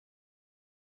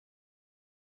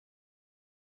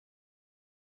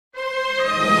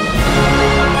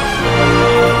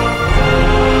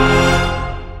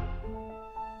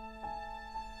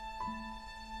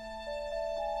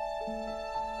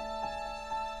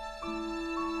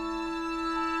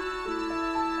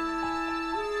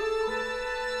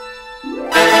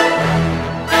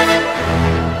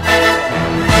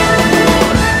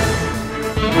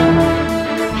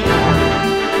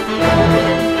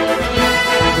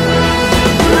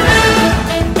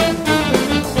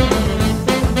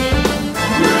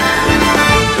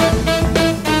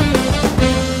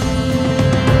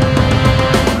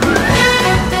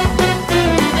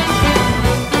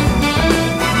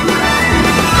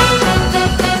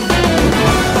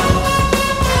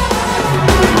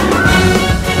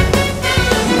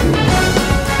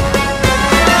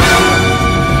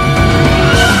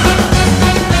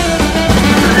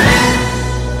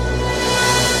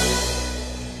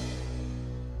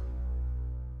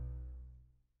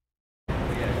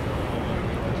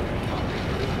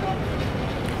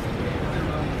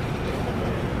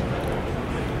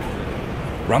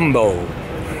Rumble.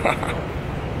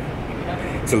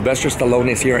 Sylvester Stallone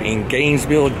is here in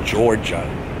Gainesville, Georgia.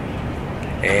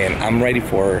 And I'm ready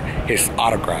for his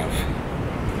autograph.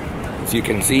 As you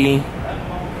can see,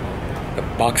 the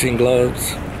boxing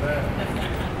gloves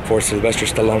for Sylvester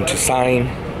Stallone to sign.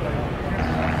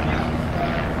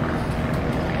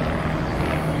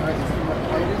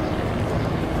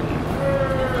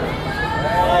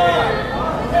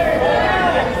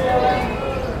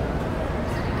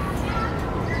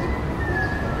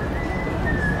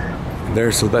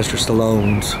 There's Sylvester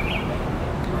Stallone's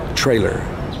trailer.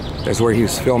 That's where he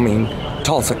was filming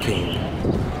Tulsa King.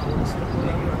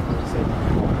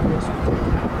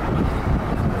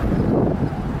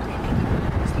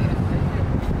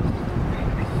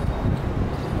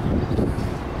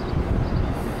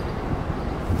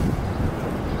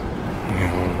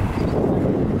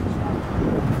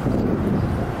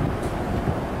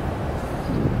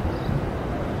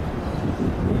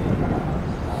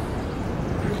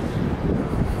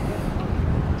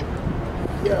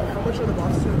 Yeah, how much are the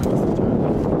boxes?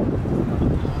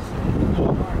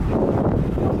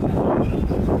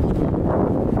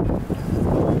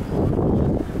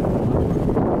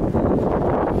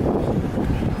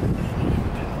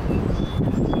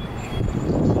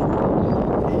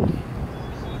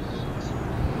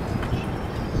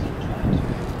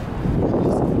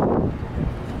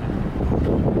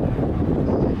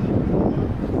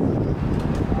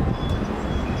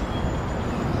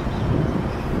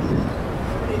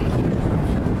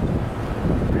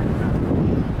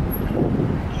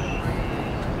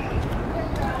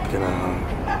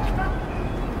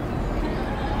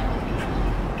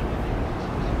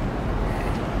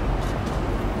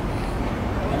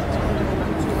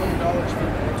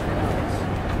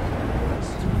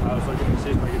 I was looking to see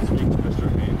if I could speak to Mr.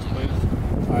 Haynes, please.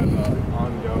 I'm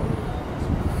on go.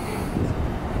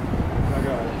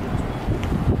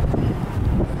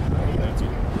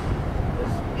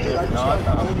 If not,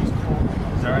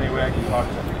 is there any way I can talk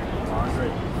to him? Andre?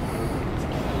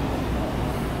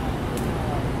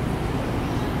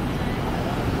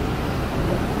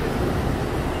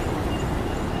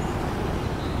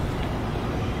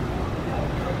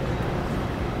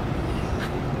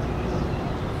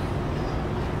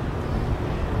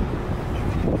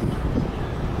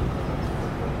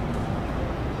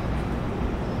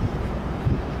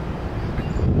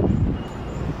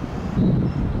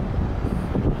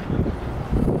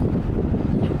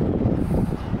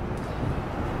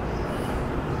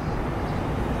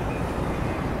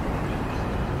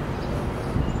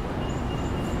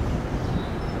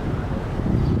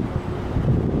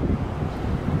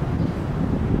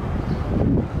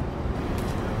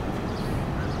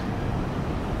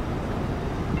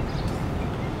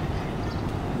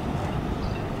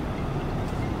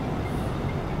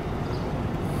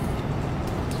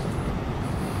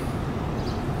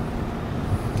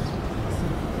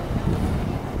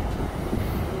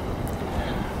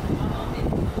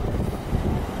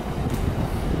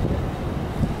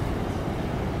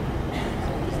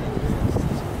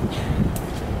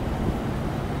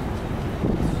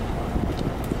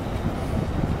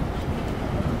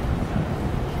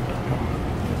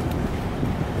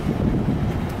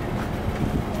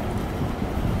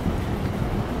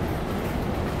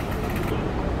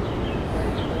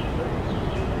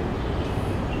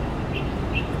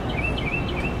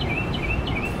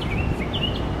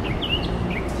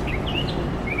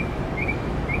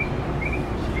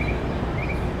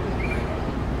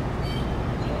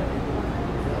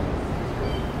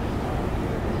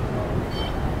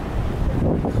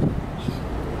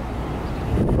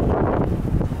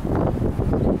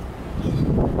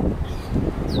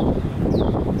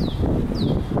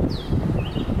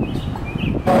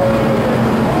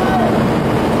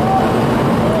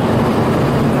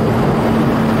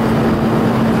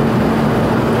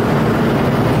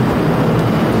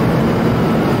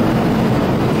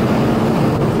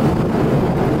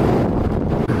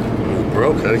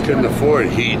 I couldn't afford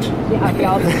heat.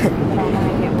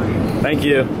 Thank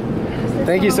you.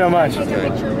 Thank you so much. Okay.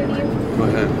 Go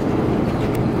ahead.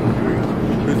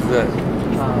 Who's that?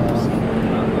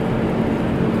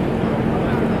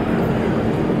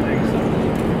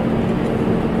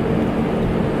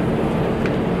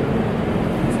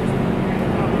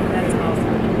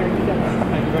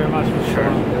 Thank you very much. Sure.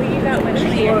 Well, you got one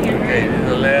in here. Okay,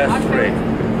 the last three.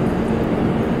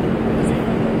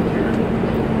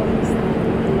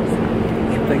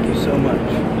 Thank you so much.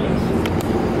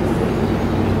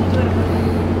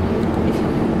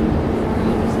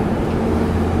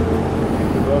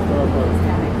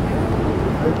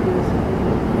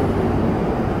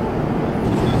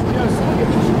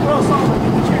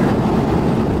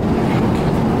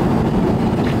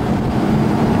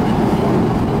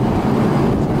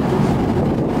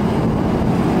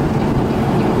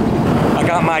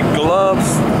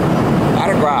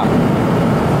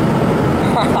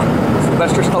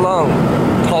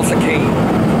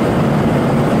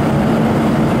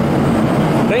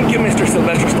 Thank you, Mr.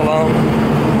 Sylvester Stallone.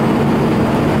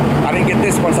 I didn't get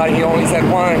this one signed, he only said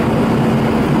one.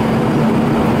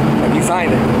 And you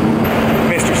signed it.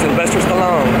 Mr. Sylvester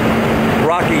Stallone,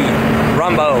 Rocky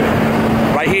Rumbo,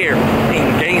 right here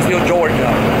in Gainesville,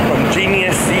 Georgia, from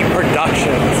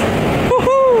GeniusCProductions.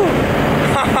 Woohoo!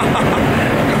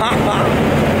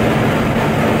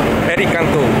 Eddie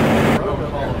Cantu.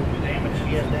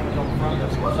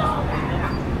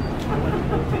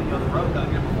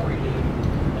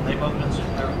 They both been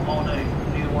sitting there all day.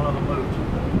 Neither one of them moved.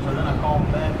 So then I called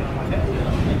them back and I'm like, hey,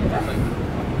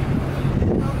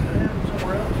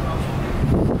 somewhere else.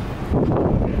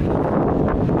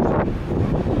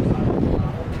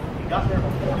 He got there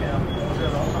before him. He was there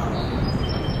the whole time.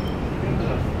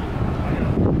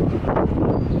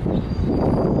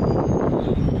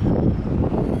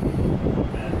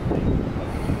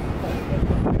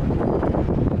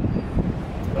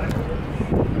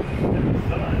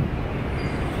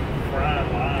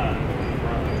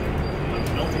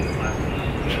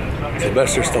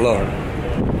 Sylvester Stallone,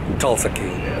 Tulsa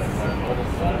King.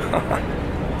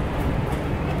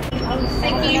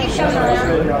 Thank you. Show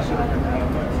around.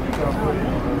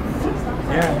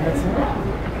 Yeah, that's it.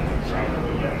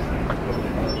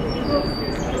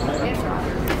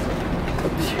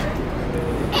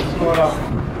 What's going on?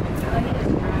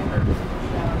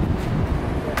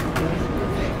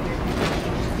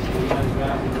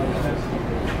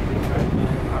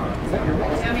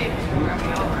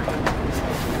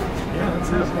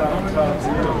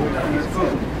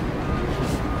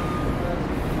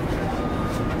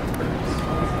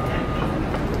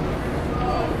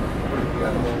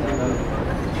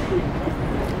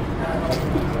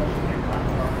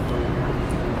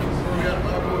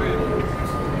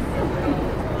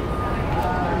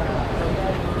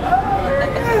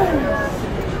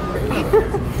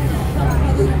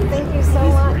 Thank you so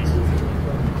much.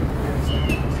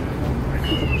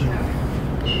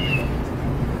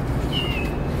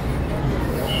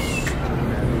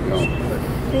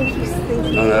 Thank you.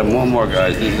 I have one more,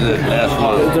 guys. This is the last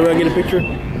one. Do I get a picture?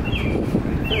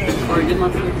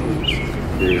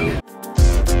 Here you go.